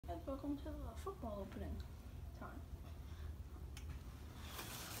welcome to the football opening time.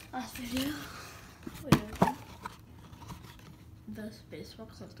 Last video, we opened the baseball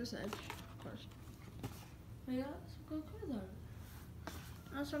collector's edge, of course. We got some good cards out of it.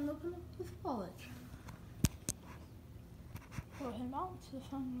 Now starting to open up the football edge. Pull him out to the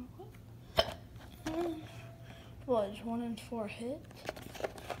front real quick. Full edge 1 in 4 hit.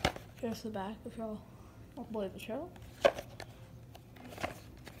 Here's the back if y'all don't believe the show.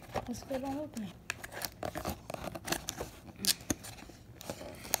 Let's get on opening.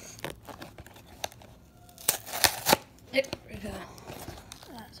 There we go.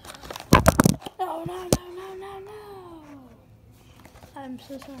 That's no. I'm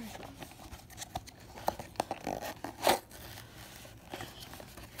so sorry.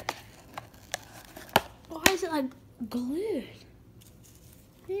 Why is it like glued?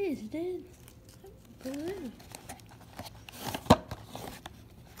 Jeez, dude. Glued.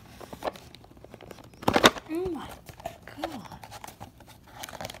 Oh my god.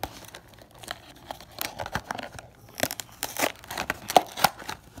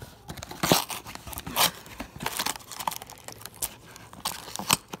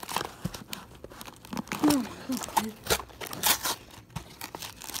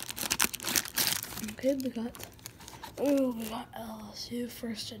 Okay, we got LSU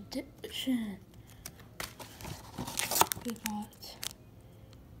first edition. We got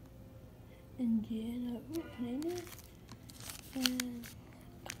Indiana, Canadian, and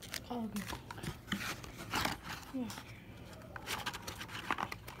Chicago. Yeah.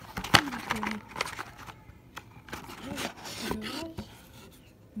 Okay.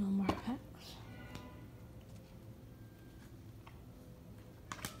 No more packs.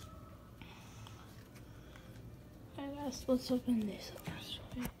 Alright guys, let's open these up first.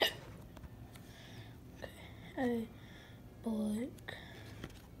 Okay, Blake.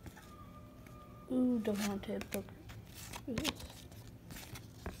 Ooh, Devontae Booker. Who's this?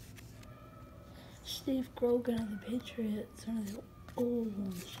 Steve Grogan of the Patriots. One of the old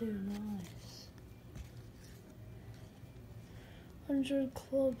ones too. Nice. 100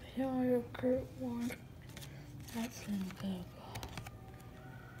 Club Hire Kurt Warner. That's in good.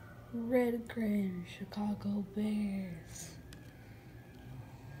 Red Green, Chicago Bears.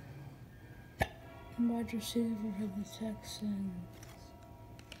 Wide receiver for the Texans.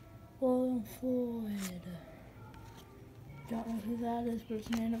 William Floyd. Don't know who that is, but it's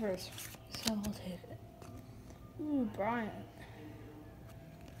an anniversary, so I'll take it. Ooh, Bryant.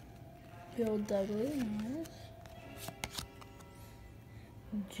 Bill Dudley, nice.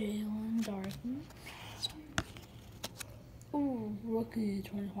 Jalen Darden. Ooh, rookie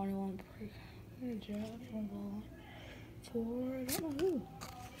 2021. Good job from ball. For I don't know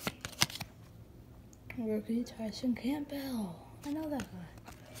who. Rookie Tyson Campbell. I know that guy.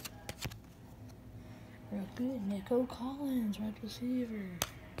 Rookie Nico Collins, wide receiver.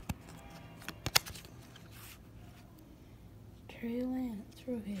 Trey Lance,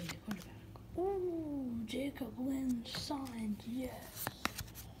 rookie quarterback. Ooh, Jacob Lynn signed, yes.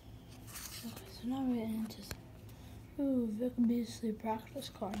 Okay, so now we're into Vic Beasley practice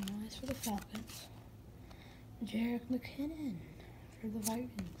card, nice for the Falcons. Jerick McKinnon for the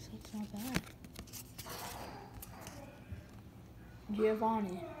Vikings, that's not bad.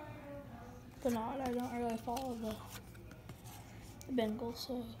 Giovanni. Bernard, I don't really follow the Bengals,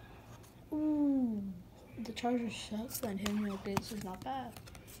 so. Ooh, the Chargers suck, then Henry Gates is not bad.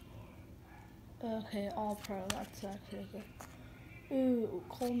 Okay, all pro, that's actually good. Ooh,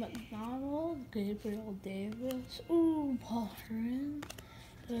 Cole McDonald, Gabriel Davis. Ooh, Paul Heron,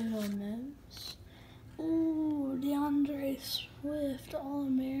 David Mims. Ooh, DeAndre Swift,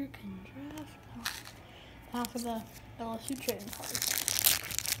 All-American draft. Half of the LSU trading cards.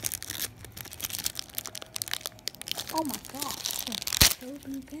 Oh my gosh, it's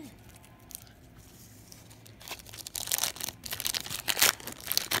open again.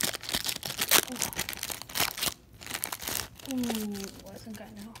 Ooh, I think I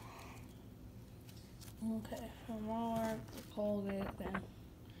know. Okay, from Walmart to Colgate, then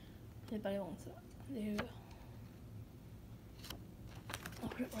anybody wants it. There you go. I'll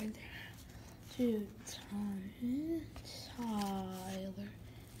put it right there. To Tyler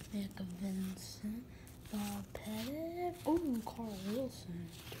McVincent, Bob Pettit. Ooh, Carl Wilson,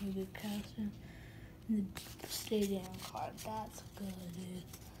 Toby Casson, and the stadium card. That's good,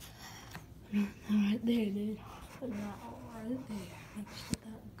 dude. Right there, dude. Put that right there. Next to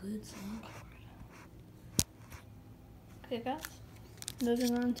that good sound card. Okay, guys.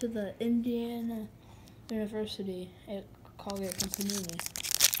 Moving on to the Indiana University at Colgate from Panini.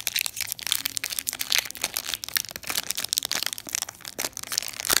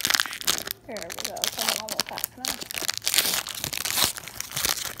 Here we go. Someone almost pack now.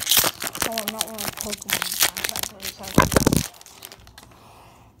 Oh, I'm not one of Pokemon contractors.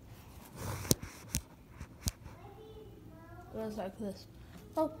 It was like this.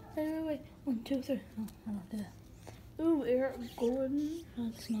 Oh, wait. 1, 2, 3. No, I don't do that. Ooh, Eric Gordon.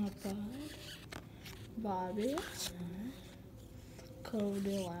 That's not bad. Bobby.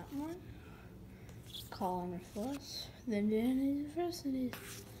 Cody Latmore. Colin Fuss. The Indiana University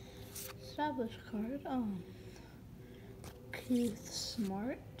established card. Keith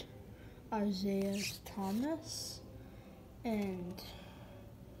Smart. Isaiah Thomas. And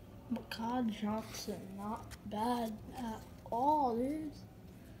Makad Johnson. Not bad at all, dude.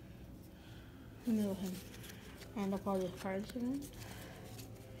 Let me go ahead and hand up all the cards again.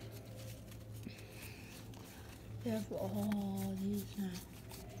 We have all these now.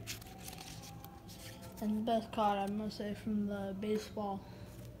 And the best card, I must say, from the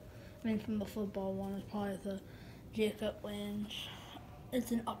from the football one, is probably the Jacob Lynch.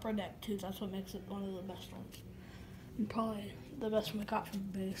 It's an upper deck too, that's what makes it one of the best ones. And probably the best one we got from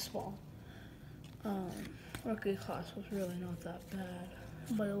baseball. Rookie class was really not that bad,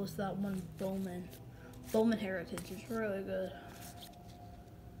 but it was that one Bowman. Bowman Heritage is really good.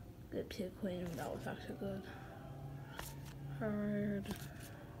 Good Pig Queen, that was actually good. Hard.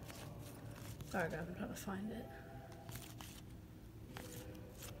 Alright guys, I'm trying to find it.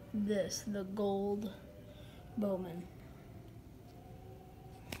 The gold Bowman.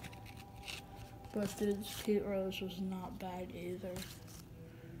 But dude, Pete Rose was not bad either.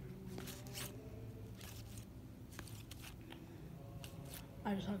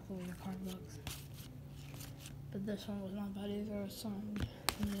 I just like the little card books. But this one was not bad either. It was signed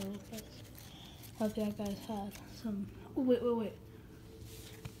in the yellow place. Hope you guys had some. Oh, wait.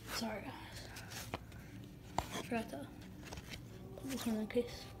 Sorry guys. I forgot to put this one in the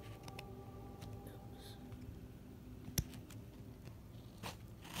case.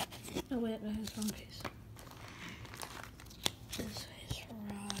 Oh wait, that's wrong case. This case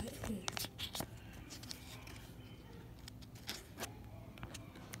right here.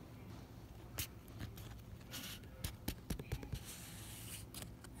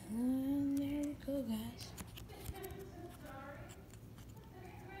 And there you go, guys.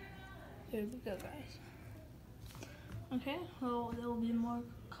 There we go, guys. Okay, well, there will be more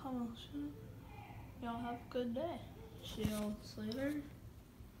coming soon. Y'all have a good day. See y'all later.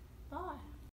 Bye.